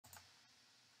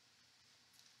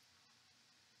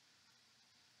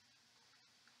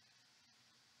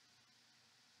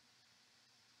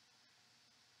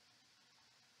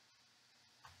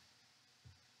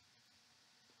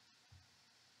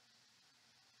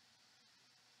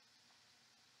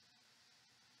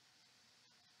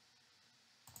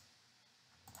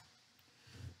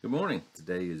Good morning.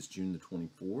 Today is June the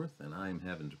 24th, and I am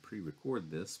having to pre-record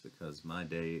this because my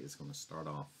day is going to start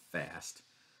off fast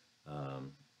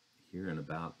here in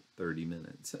about 30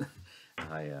 minutes.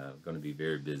 I'm going to be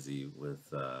very busy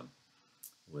with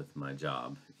my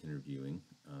job interviewing,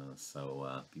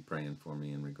 so be praying for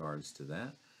me in regards to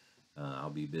that. I'll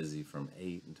be busy from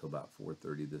 8 until about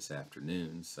 4:30 this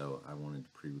afternoon, so I wanted to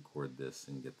pre-record this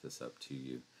and get this up to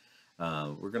you.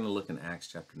 We're going to look in Acts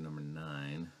chapter number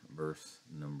 9, verse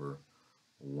number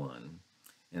 1.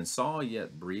 And Saul,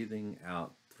 yet breathing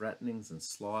out threatenings and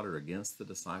slaughter against the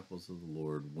disciples of the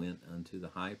Lord, went unto the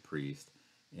high priest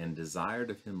and desired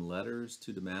of him letters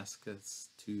to Damascus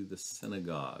to the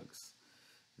synagogues,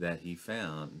 that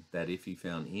if he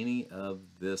found any of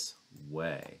this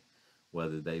way,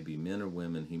 whether they be men or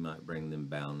women, he might bring them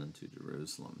bound unto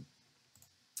Jerusalem.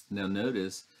 Now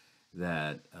notice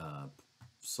that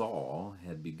Saul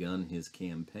had begun his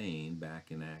campaign back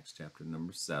in Acts chapter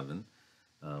number 7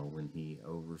 when he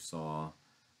oversaw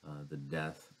the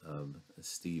death of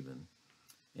Stephen.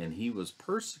 And he was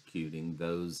persecuting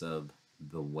those of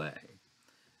the way.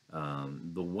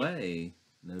 The way,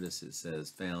 notice it says,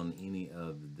 found any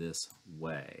of this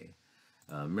way.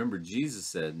 Remember, Jesus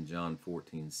said in John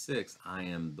 14:6, I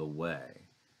am the way,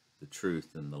 the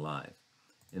truth, and the life.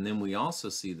 And then we also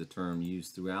see the term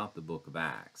used throughout the book of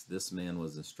Acts. This man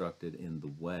was instructed in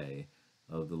the way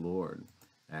of the Lord.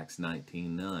 Acts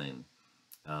 19:9.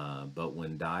 But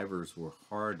when divers were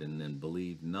hardened and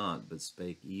believed not, but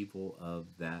spake evil of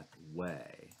that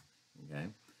way.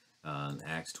 Okay.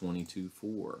 Acts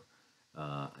 22:4.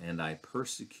 And I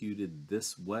persecuted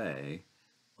this way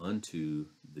unto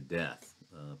the death.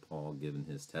 Paul giving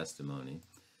his testimony.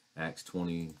 Acts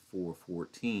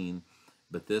 24:14.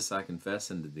 But this I confess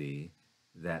unto thee,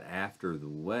 that after the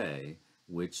way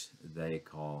which they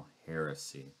call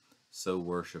heresy, so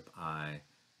worship I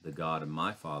the God of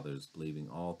my fathers, believing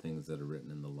all things that are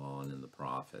written in the law and in the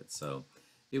prophets. So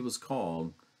it was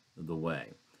called the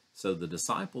way. So the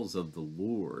disciples of the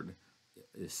Lord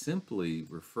is simply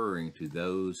referring to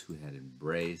those who had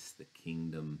embraced the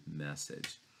kingdom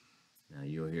message. Now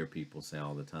you'll hear people say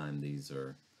all the time these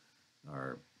are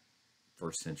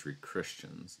first century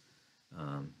Christians.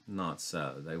 Not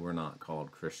so. They were not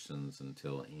called Christians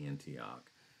until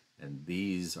Antioch. And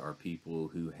these are people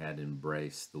who had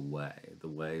embraced the way. The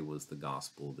way was the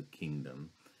gospel, the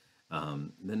kingdom.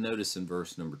 Then notice in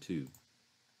verse number 2.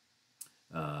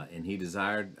 And he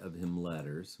desired of him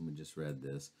letters, and we just read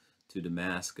this, to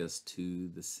Damascus to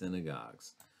the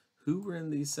synagogues. Who were in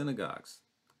these synagogues?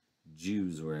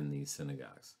 Jews were in these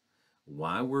synagogues.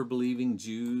 Why were believing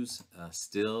Jews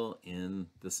still in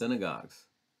the synagogues?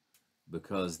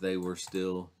 Because they were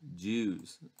still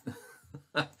Jews.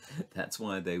 That's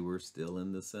why they were still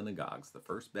in the synagogues. The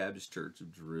First Baptist Church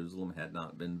of Jerusalem had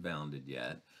not been founded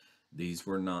yet. These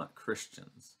were not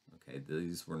Christians. Okay,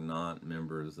 these were not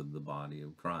members of the body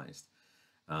of Christ.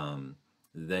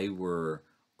 They were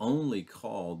only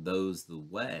called those the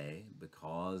way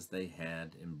because they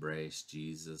had embraced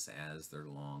Jesus as their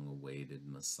long-awaited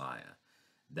Messiah.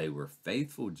 They were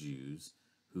faithful Jews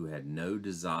who had no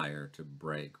desire to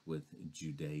break with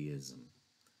Judaism.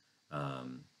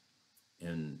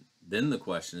 And then the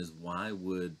question is, why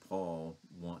would Paul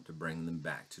want to bring them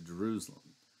back to Jerusalem?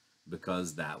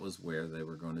 Because that was where they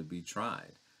were going to be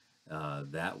tried.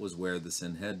 That was where the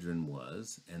Sanhedrin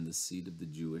was and the seat of the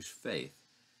Jewish faith.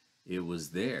 It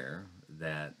was there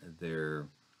that their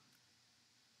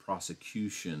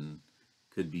prosecution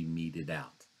could be meted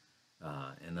out.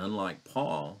 And unlike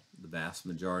Paul, the vast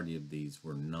majority of these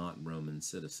were not Roman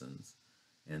citizens,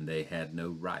 and they had no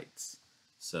rights.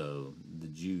 So the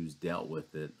Jews dealt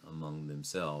with it among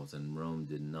themselves, and Rome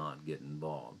did not get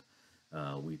involved.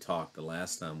 We talked the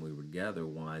last time we were together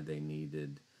why they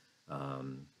needed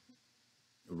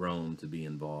Rome to be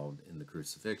involved in the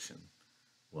crucifixion.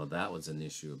 Well, that was an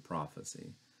issue of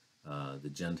prophecy. The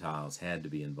Gentiles had to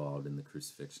be involved in the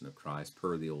crucifixion of Christ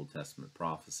per the Old Testament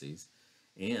prophecies.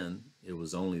 And it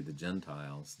was only the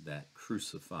Gentiles that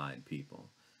crucified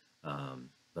people.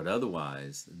 But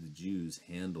otherwise, the Jews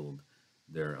handled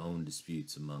their own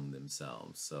disputes among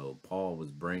themselves. So Saul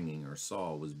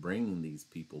was bringing these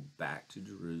people back to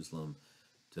Jerusalem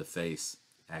to face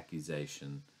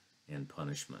accusation and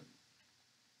punishment.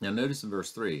 Now notice in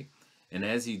verse 3, and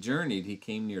as he journeyed, he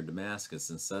came near Damascus,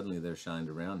 and suddenly there shined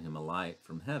around him a light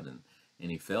from heaven.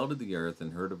 And he fell to the earth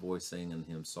and heard a voice saying unto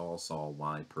him, Saul, Saul,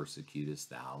 why persecutest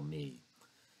thou me?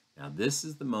 Now this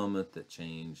is the moment that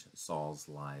changed Saul's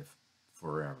life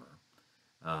forever.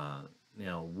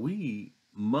 Now we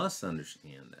must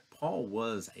understand that Paul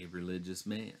was a religious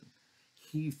man.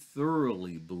 He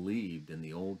thoroughly believed in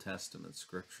the Old Testament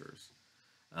scriptures.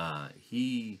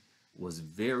 He was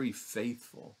very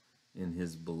faithful in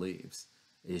his beliefs.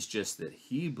 It's just that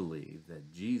he believed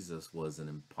that Jesus was an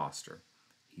imposter.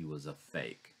 He was a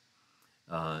fake.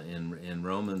 In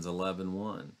Romans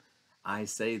 11:1, I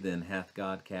say then, hath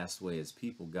God cast away his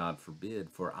people? God forbid.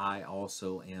 For I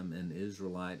also am an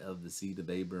Israelite of the seed of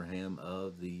Abraham,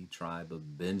 of the tribe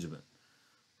of Benjamin.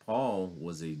 Paul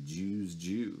was a Jew's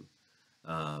Jew.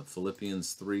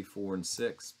 Philippians 3:4 and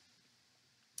 6.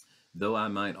 Though I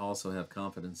might also have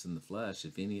confidence in the flesh,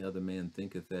 if any other man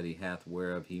thinketh that he hath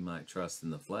whereof he might trust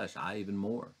in the flesh, I even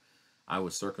more. I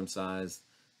was circumcised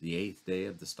the 8th day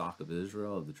of the stock of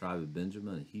Israel, of the tribe of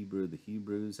Benjamin, a Hebrew of the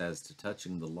Hebrews. As to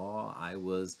touching the law, I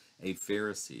was a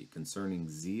Pharisee. Concerning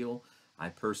zeal, I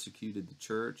persecuted the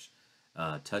church.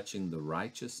 Touching the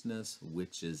righteousness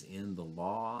which is in the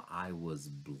law, I was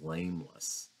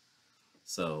blameless.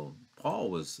 So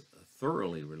Paul was a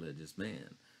thoroughly religious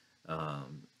man.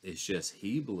 It's just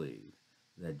he believed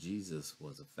that Jesus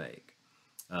was a fake.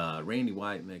 Randy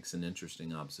White makes an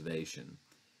interesting observation.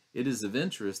 It is of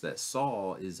interest that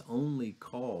Saul is only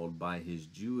called by his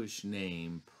Jewish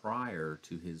name prior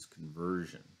to his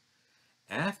conversion,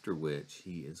 after which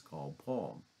he is called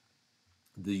Paul.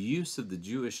 The use of the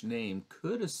Jewish name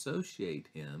could associate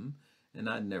him, and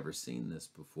I'd never seen this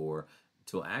before,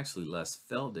 until actually Les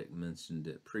Feldick mentioned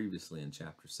it previously in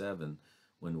chapter 7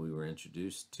 when we were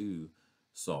introduced to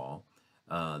Saul.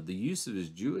 The use of his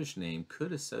Jewish name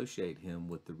could associate him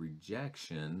with the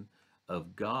rejection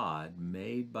of God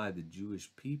made by the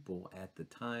Jewish people at the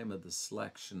time of the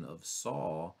selection of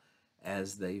Saul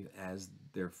as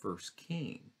their first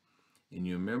king. And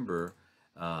you remember,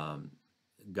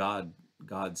 God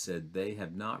said, "They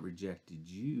have not rejected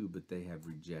you, but they have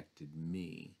rejected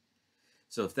me."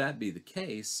 So if that be the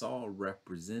case, Saul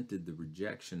represented the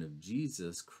rejection of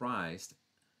Jesus Christ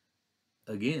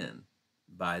again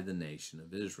by the nation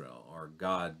of Israel, or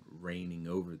God reigning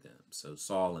over them. So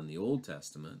Saul in the Old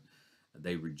Testament,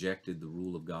 they rejected the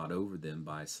rule of God over them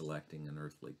by selecting an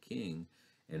earthly king.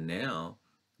 And now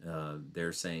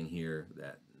they're saying here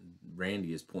that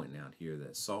Randy is pointing out here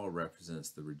that Saul represents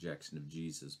the rejection of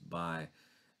Jesus by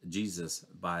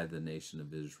the nation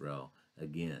of Israel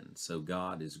again. So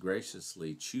God is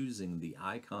graciously choosing the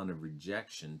icon of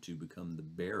rejection to become the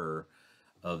bearer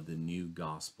of the new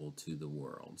gospel to the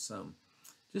world. So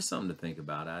just something to think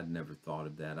about. I'd never thought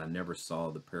of that. I never saw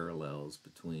the parallels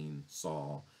between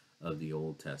Saul of the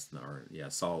Old Testament,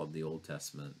 Saul of the Old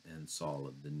Testament and Saul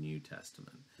of the New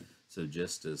Testament. So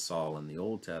just as Saul in the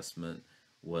Old Testament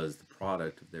was the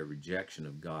product of their rejection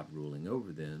of God ruling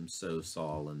over them, so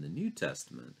Saul in the New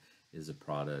Testament is a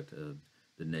product of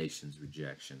the nation's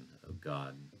rejection of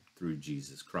God through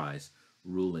Jesus Christ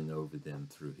ruling over them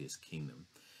through his kingdom.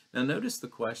 Now notice the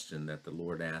question that the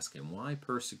Lord asked him, "Why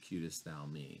persecutest thou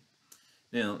me?"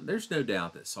 Now there's no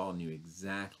doubt that Saul knew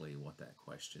exactly what that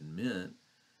question meant,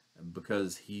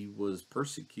 because he was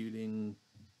persecuting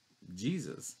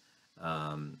Jesus,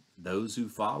 those who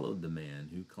followed the man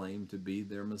who claimed to be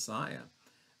their Messiah.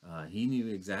 He knew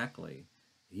exactly.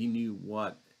 He knew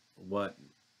what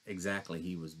exactly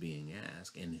he was being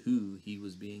asked and who he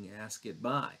was being asked it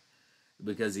by,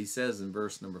 because he says in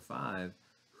verse number 5,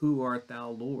 "Who art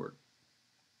thou, Lord?"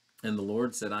 And the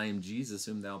Lord said, "I am Jesus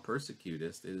whom thou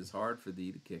persecutest. It is hard for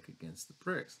thee to kick against the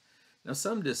pricks." Now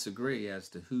some disagree as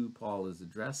to who Paul is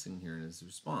addressing here in his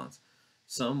response.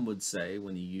 Some would say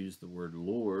when he used the word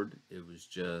Lord, it was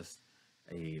just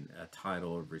a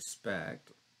title of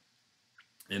respect.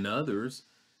 And others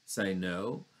say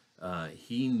no,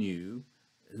 he knew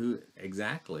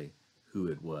exactly who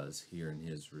it was here in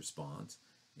his response.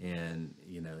 And,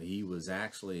 he was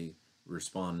actually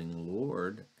responding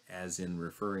Lord as in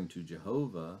referring to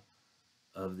Jehovah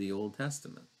of the Old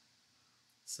Testament.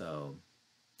 So,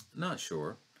 not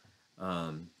sure.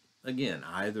 Again,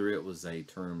 either it was a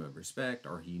term of respect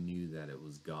or he knew that it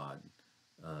was God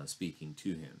speaking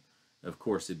to him. Of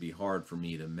course, it'd be hard for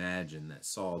me to imagine that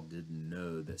Saul didn't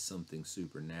know that something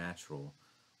supernatural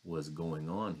was going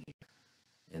on here.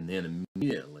 And then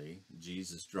immediately,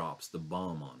 Jesus drops the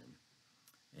bomb on him.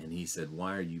 And he said,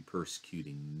 "Why are you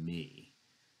persecuting me?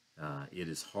 It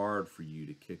is hard for you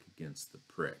to kick against the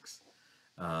pricks."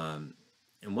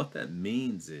 And what that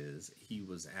means is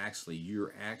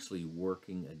you're actually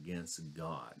working against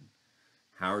God.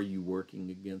 How are you working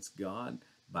against God?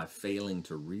 By failing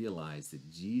to realize that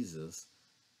Jesus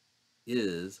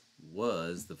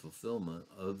was the fulfillment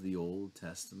of the Old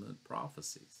Testament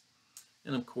prophecies.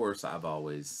 And of course,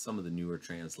 some of the newer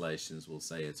translations will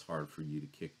say it's hard for you to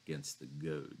kick against the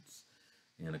goads.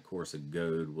 And of course, a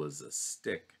goad was a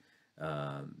stick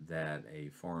that a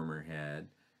farmer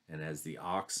had, And as the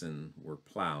oxen were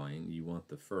plowing, you want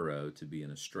the furrow to be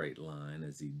in a straight line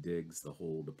as he digs the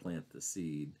hole to plant the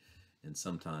seed. And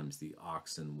sometimes the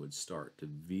oxen would start to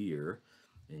veer.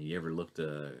 And you ever looked,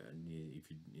 if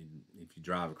you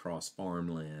drive across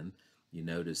farmland, you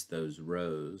notice those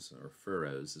rows, or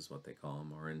furrows is what they call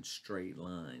them, are in straight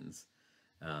lines.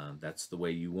 That's the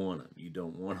way you want them. You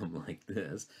don't want them like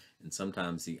this. And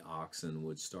sometimes the oxen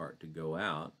would start to go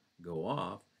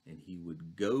off, and he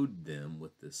would goad them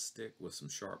with this stick with some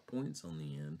sharp points on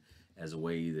the end as a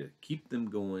way to keep them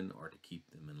going or to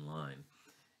keep them in line.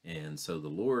 And so the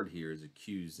Lord here is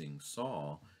accusing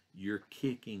Saul, you're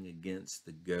kicking against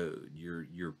the goad.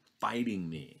 You're fighting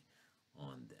me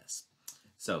on this.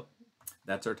 So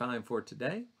that's our time for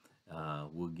today.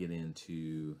 We'll get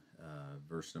into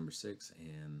verse number 6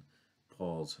 and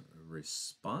Paul's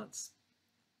response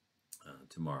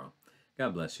tomorrow.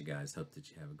 God bless you guys. Hope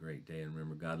that you have a great day. And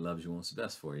remember, God loves you, wants the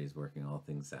best for you. He's working all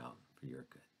things out for your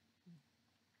good.